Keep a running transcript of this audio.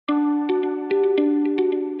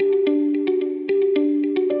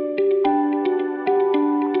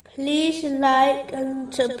like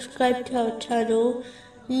and subscribe to our channel.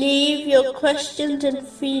 Leave your questions and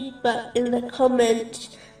feedback in the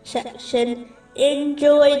comments section.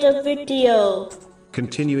 Enjoy the video.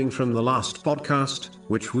 Continuing from the last podcast,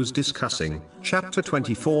 which was discussing chapter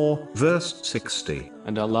 24, verse 60.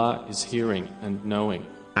 And Allah is hearing and knowing.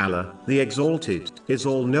 Allah, the Exalted, is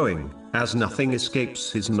all-knowing, as nothing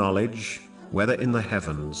escapes His knowledge, whether in the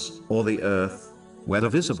heavens or the earth, whether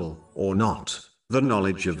visible or not. The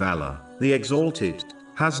knowledge of Allah, the Exalted,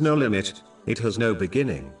 has no limit, it has no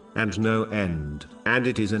beginning, and no end, and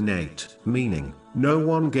it is innate, meaning, no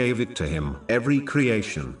one gave it to Him. Every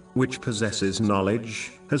creation, which possesses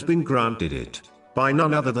knowledge, has been granted it by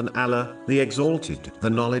none other than Allah, the Exalted. The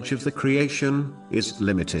knowledge of the creation is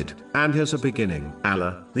limited, and has a beginning.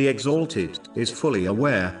 Allah, the Exalted, is fully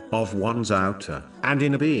aware of one's outer and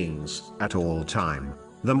inner beings at all time.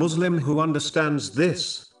 The Muslim who understands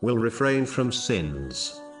this will refrain from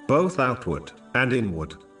sins, both outward and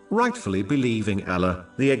inward, rightfully believing Allah,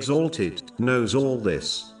 the Exalted, knows all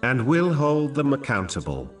this, and will hold them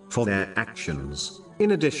accountable for their actions.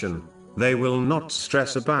 In addition, they will not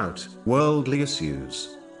stress about worldly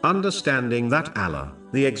issues, understanding that Allah,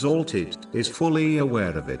 the Exalted, is fully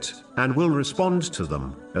aware of it, and will respond to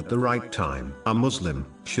them at the right time. A Muslim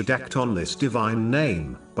should act on this divine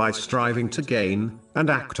name by striving to gain and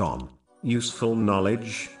act on useful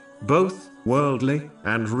knowledge, both worldly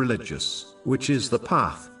and religious, which is the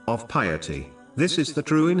path of piety. This is the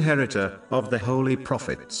true inheritor of the holy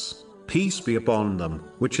prophets, peace be upon them,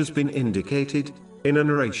 which has been indicated in a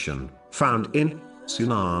narration found in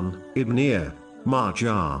Sunan Ibn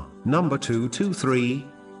Majah, number 223.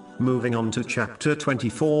 Moving on to chapter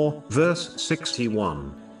 24, verse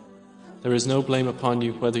 61. There is no blame upon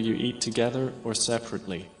you whether you eat together or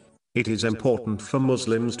separately. It is important for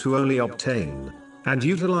Muslims to only obtain and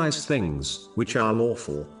utilize things which are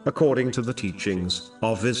lawful according to the teachings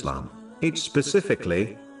of Islam. It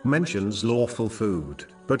specifically mentions lawful food,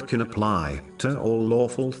 but can apply to all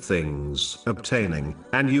lawful things. Obtaining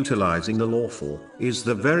and utilizing the lawful is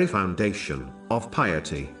the very foundation of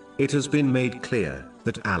piety. It has been made clear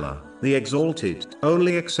that Allah, the Exalted,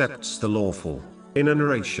 only accepts the lawful, in a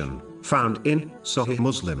narration found in Sahih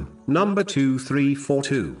Muslim, number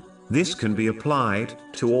 2342. This can be applied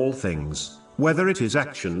to all things, whether it is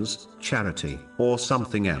actions, charity, or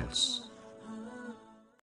something else.